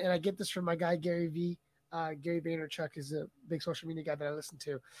media, and I get this from my guy, Gary V. Gary Vaynerchuk is a big social media guy that I listen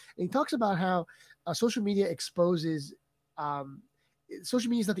to. And he talks about how social media exposes, social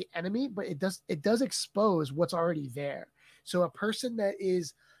media is not the enemy, but it does expose what's already there. So a person that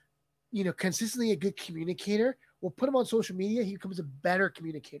is, consistently a good communicator, will put him on social media. He becomes a better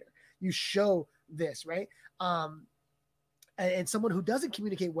communicator. You show this, right? And someone who doesn't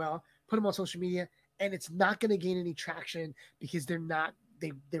communicate well, put him on social media, and it's not going to gain any traction because they're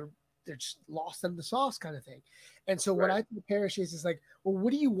just lost in the sauce kind of thing. And so what I think the parish is like, well,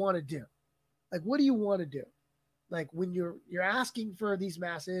 what do you want to do? Like, what do you want to do? Like, when you're asking for these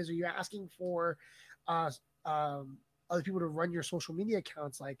masses, or you're asking for other people to run your social media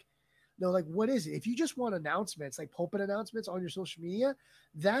accounts, like, no, like, what is it? If you just want announcements, like pulpit announcements on your social media,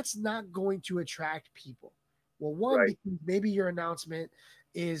 that's not going to attract people. Well, one, because maybe your announcement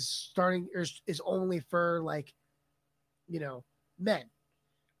is only for, like, men.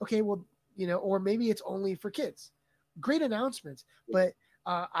 Okay, well, or maybe it's only for kids. Great announcements. But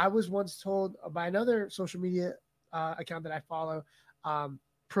I was once told by another social media account that I follow,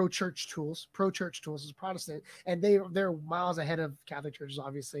 Pro Church Tools is a Protestant, and they're miles ahead of Catholic churches,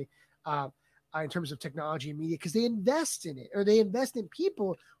 obviously, in terms of technology and media, because they invest in it, or they invest in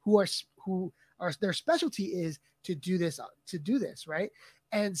people who are their specialty is to do this, right?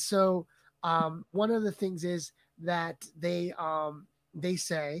 And so one of the things is that they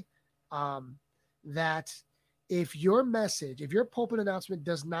say that if your pulpit announcement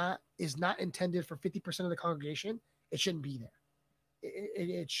is not intended for 50% of the congregation, it shouldn't be there.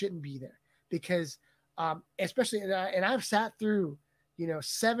 It shouldn't be there, because especially, and I've sat through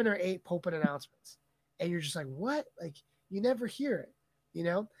 7 or 8 pulpit announcements, and you're just like, what? Like, you never hear it,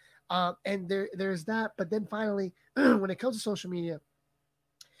 And there's that. But then finally, when it comes to social media,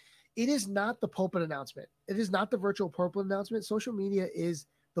 it is not the pulpit announcement. It is not the virtual pulpit announcement. Social media is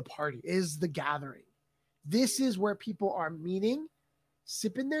the party, is the gathering. This is where people are meeting,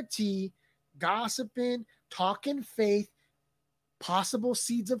 sipping their tea, gossiping, talking faith, possible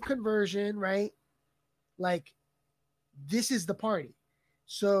seeds of conversion, right? Like, this is the party.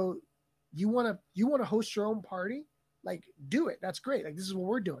 So you want to host your own party? Like, do it. That's great. Like, this is what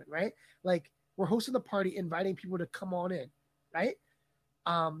we're doing, right? Like, we're hosting the party, inviting people to come on in, right?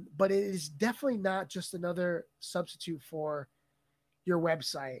 But it is definitely not just another substitute for your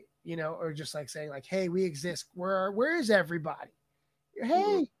website, you know, or just like saying like, hey, we exist. Where is everybody?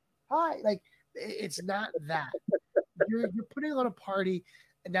 Hey, hi. Like, it's not that. You're putting on a party,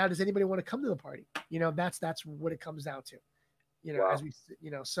 and now does anybody want to come to the party? You know, that's what it comes down to. You know, as we,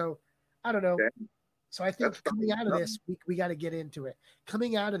 you know, so I don't know. Okay. So I think coming out of this, we got to get into it.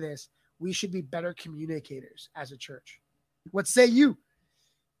 Coming out of this, we should be better communicators as a church. What say you?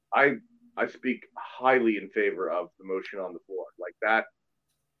 I speak highly in favor of the motion on the floor. Like that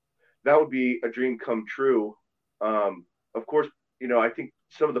would be a dream come true. Of course, you know, I think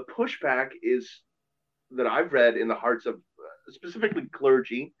some of the pushback is that I've read in the hearts of specifically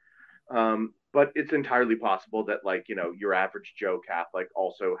clergy, but it's entirely possible that, like, you know, your average Joe Catholic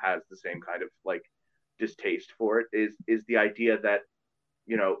also has the same kind of like distaste for it. Is the idea that,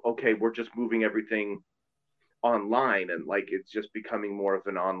 you know, okay, we're just moving everything online and like it's just becoming more of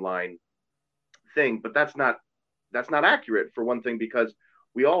an online thing. But that's not accurate, for one thing, because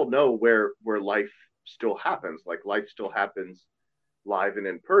we all know where life still happens. Like, life still happens live and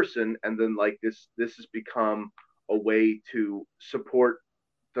in person, and then like this has become a way to support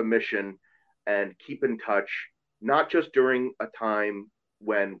the mission and keep in touch, not just during a time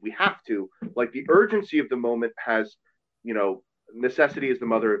when we have to. Like, the urgency of the moment has, you know, necessity is the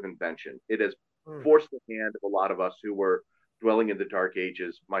mother of invention. It has forced the hand of a lot of us who were dwelling in the dark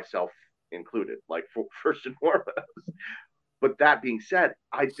ages, myself included, like, first and foremost. But that being said,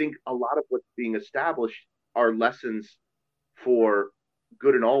 I think a lot of what's being established are lessons for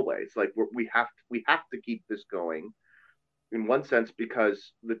good in all ways. Like, we have to keep this going in one sense,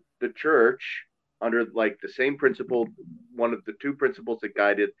 because the church, under like the same principle, one of the two principles that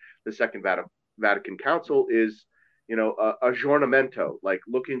guided the Second Vatican Council is, you know, aggiornamento, like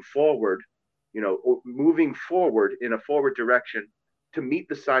looking forward, you know, or moving forward in a forward direction to meet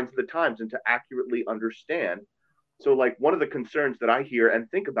the signs of the times and to accurately understand. So, like, one of the concerns that I hear and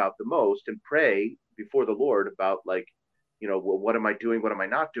think about the most and pray before the Lord about, like, you know, well, what am I doing? What am I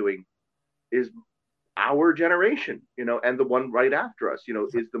not doing? Is our generation, you know, and the one right after us, you know,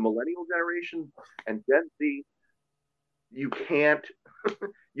 is the millennial generation and Gen Z. You can't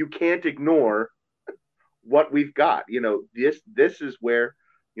ignore what we've got. You know, this is where,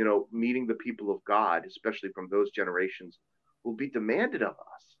 you know, meeting the people of God, especially from those generations, will be demanded of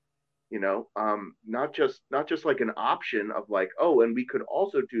us. You know, not just like an option of like, oh, and we could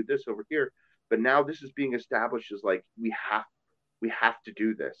also do this over here, but now this is being established as like we have to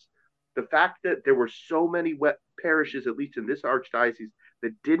do this. The fact that there were so many parishes, at least in this archdiocese,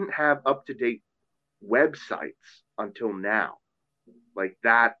 that didn't have up-to-date websites until now, like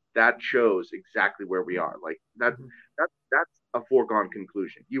that shows exactly where we are. Like that's a foregone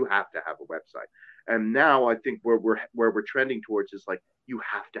conclusion. You have to have a website. And now I think where we're trending towards is like you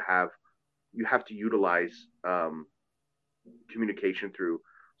have to utilize communication through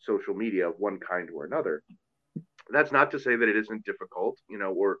social media of one kind or another. That's not to say that it isn't difficult, you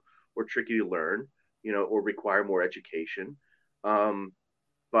know, or tricky to learn, you know, or require more education.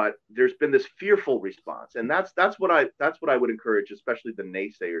 But there's been this fearful response, and that's what I would encourage, especially the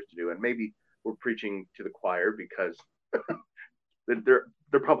naysayers, to do. And maybe we're preaching to the choir, because there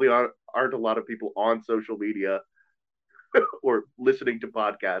probably aren't a lot of people on social media or listening to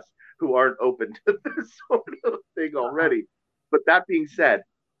podcasts who aren't open to this sort of thing already. But that being said,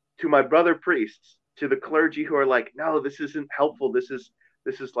 to my brother priests, to the clergy who are like, no, this isn't helpful, this is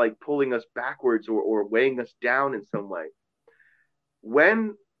like pulling us backwards or weighing us down in some way.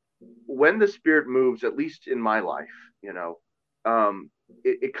 When the Spirit moves, at least in my life, you know,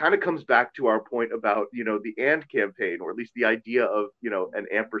 it kind of comes back to our point about, you know, the AND campaign, or at least the idea of, you know, an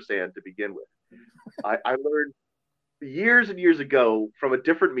ampersand to begin with. I learned years and years ago from a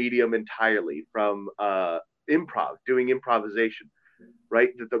different medium entirely, from doing improvisation, right?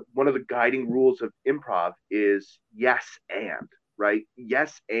 That one of the guiding rules of improv is yes and, right?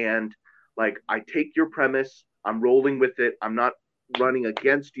 Yes and, like, I take your premise, I'm rolling with it, I'm not running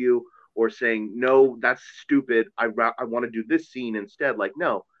against you or saying, no, that's stupid, I want to do this scene instead. Like,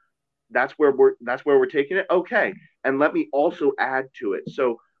 no, that's where we're taking it. Okay. And let me also add to it.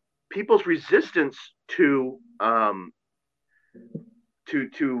 So people's resistance to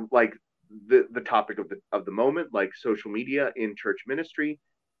like the topic of the moment, like social media in church ministry,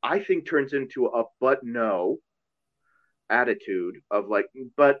 I think turns into a but no attitude of like,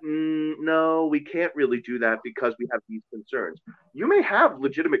 but no, we can't really do that because we have these concerns. You may have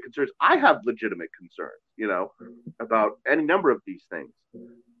legitimate concerns. I have legitimate concerns, you know, about any number of these things.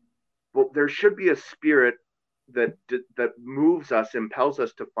 But there should be a spirit that moves us, impels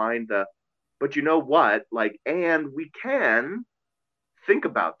us to find but you know what? Like, and we can think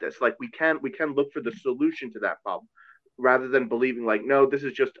about this. Like, we can look for the solution to that problem rather than believing like, no, this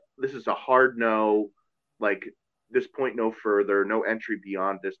is a hard no, like this point no further, no entry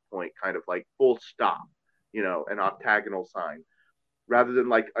beyond this point, kind of like full stop, you know, an octagonal sign, rather than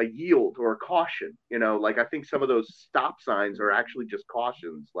like a yield or a caution, you know. Like, I think some of those stop signs are actually just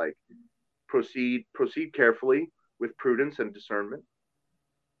cautions, like proceed carefully with prudence and discernment,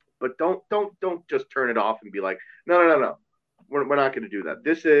 but don't just turn it off and be like, no, we're not going to do that.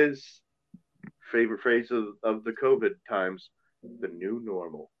 This is favorite phrase of the COVID times, the new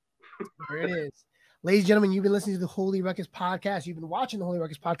normal. There it is. Ladies and gentlemen, you've been listening to the Holy Ruckus Podcast. You've been watching the Holy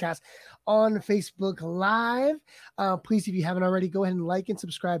Ruckus Podcast on Facebook Live. Please, if you haven't already, go ahead and like and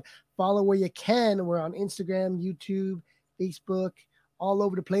subscribe. Follow where you can. We're on Instagram, YouTube, Facebook, all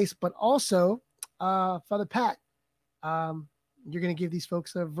over the place. But also, Father Pat, you're going to give these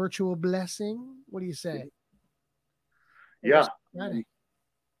folks a virtual blessing. What do you say? Yeah.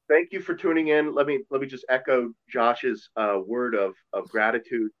 Thank you for tuning in. Let me just echo Josh's word of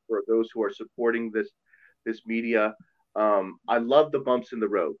gratitude for those who are supporting this media. I love the bumps in the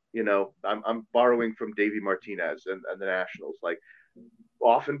road. You know, I'm borrowing from Davey Martinez and the Nationals. Like,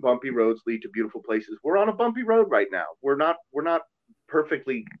 often bumpy roads lead to beautiful places. We're on a bumpy road right now. We're not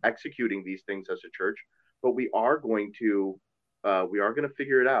perfectly executing these things as a church, but we are going to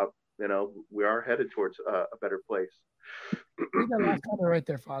figure it out. You know, we are headed towards a better place. Read that last comment right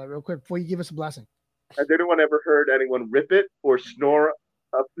there, Father, real quick, before you give us a blessing. Has anyone ever heard anyone rip it or snore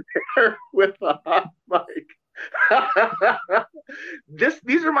up there with a hot mic?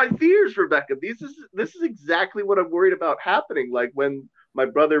 These are my fears, Rebecca. This is exactly what I'm worried about happening. Like, when my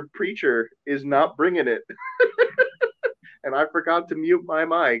brother preacher is not bringing it, and I forgot to mute my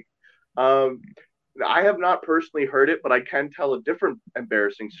mic. I have not personally heard it, but I can tell a different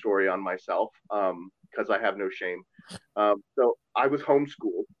embarrassing story on myself, because I have no shame. So I was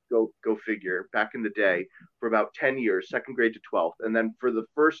homeschooled, go figure, back in the day for about 10 years, second grade to 12th. And then for the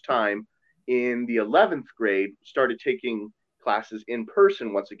first time in the 11th grade, started taking classes in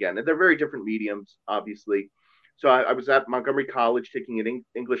person once again. And they're very different mediums, obviously. So I was at Montgomery College taking an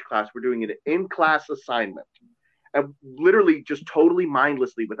English class. We're doing an in-class assignment. And literally just totally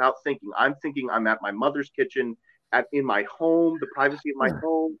mindlessly, without thinking, I'm thinking I'm at my mother's kitchen, in my home, the privacy of my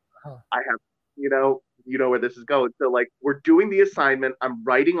home. I have, you know where this is going. So, like, we're doing the assignment. I'm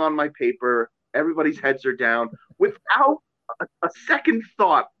writing on my paper. Everybody's heads are down. Without a second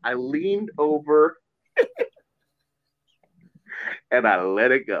thought, I leaned over and I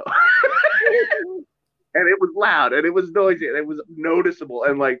let it go. And it was loud and it was noisy and it was noticeable.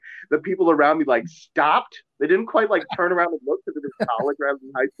 And like, the people around me like stopped. They didn't quite like turn around and look, because it was college rather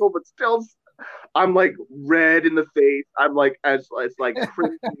than high school, but still, I'm like red in the face. I'm like, as like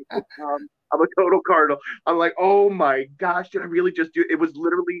crazy. I'm a total cardinal. I'm like, oh my gosh, did I really just do it? It was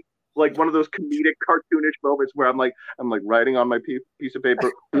literally like one of those comedic, cartoonish moments where I'm like writing on my piece of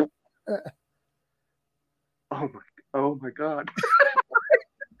paper. Oh my God.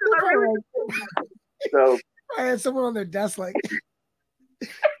 So I had someone on their desk, like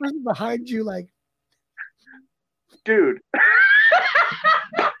behind you, like, dude.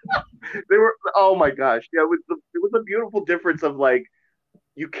 They were, oh my gosh. Yeah, it was a beautiful difference of like,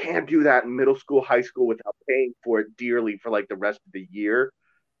 you can't do that in middle school, high school without paying for it dearly for like the rest of the year.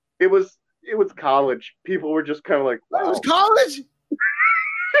 It was college. People were just kind of like, wow. It was college.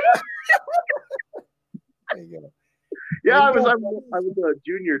 There you go. Yeah, I was a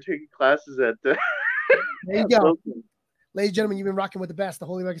junior taking classes at. There you go. Ladies and gentlemen, you've been rocking with the best, the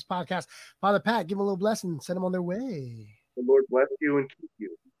Holy Ruckus Podcast. Father Pat, give them a little blessing, send them on their way. The Lord bless you and keep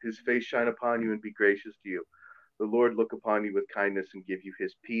you. His face shine upon you and be gracious to you. The Lord look upon you with kindness and give you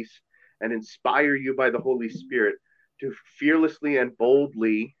his peace, and inspire you by the Holy Spirit to fearlessly and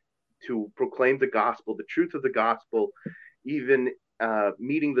boldly to proclaim the gospel, the truth of the gospel, even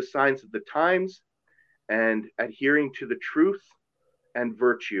meeting the signs of the times and adhering to the truth and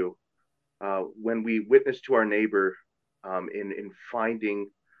virtue when we witness to our neighbor in finding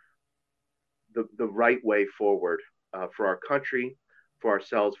the right way forward for our country, for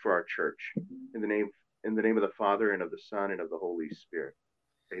ourselves, for our church. In the name of the Father, and of the Son, and of the Holy Spirit.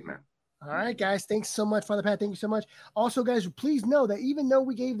 Amen. All right, guys. Thanks so much, Father Pat. Thank you so much. Also, guys, please know that even though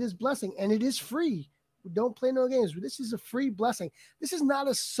we gave this blessing and it is free, we don't play no games. This is a free blessing. This is not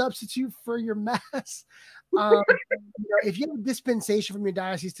a substitute for your mass. If you have a dispensation from your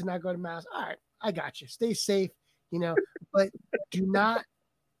diocese to not go to mass, all right, I got you. Stay safe, but do not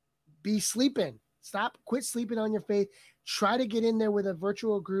be sleeping. Quit sleeping on your faith. Try to get in there with a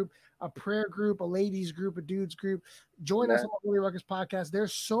virtual group, a prayer group, a ladies group, a dudes group. Join us on the Holy Ruckus podcast.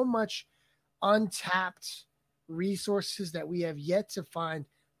 There's so much untapped resources that we have yet to find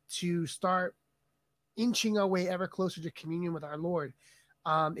to start inching our way ever closer to communion with our Lord.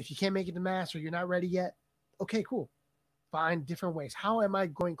 If you can't make it to mass or you're not ready yet, okay, cool. Find different ways. How am I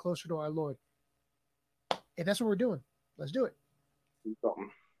going closer to our Lord? If that's what we're doing, let's do it.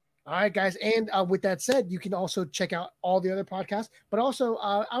 All right, guys. And with that said, you can also check out all the other podcasts. But also,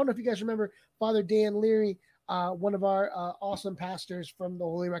 I don't know if you guys remember Father Dan Leary, one of our awesome pastors from the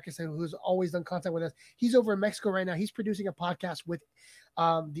Holy Ruckus, who's always done contact with us. He's over in Mexico right now. He's producing a podcast with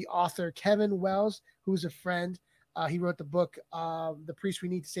the author Kevin Wells, who's a friend. He wrote the book, The Priest We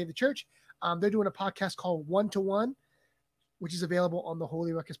Need to Save the Church. They're doing a podcast called 1-to-1, which is available on the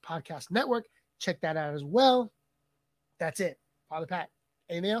Holy Ruckus Podcast Network. Check that out as well. That's it. Father Pat,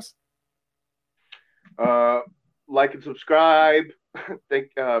 anything else? Like and subscribe. Check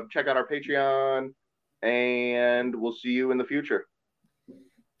out our Patreon, and we'll see you in the future.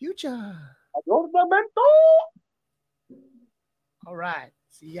 All right.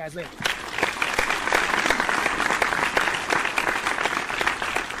 See you guys later.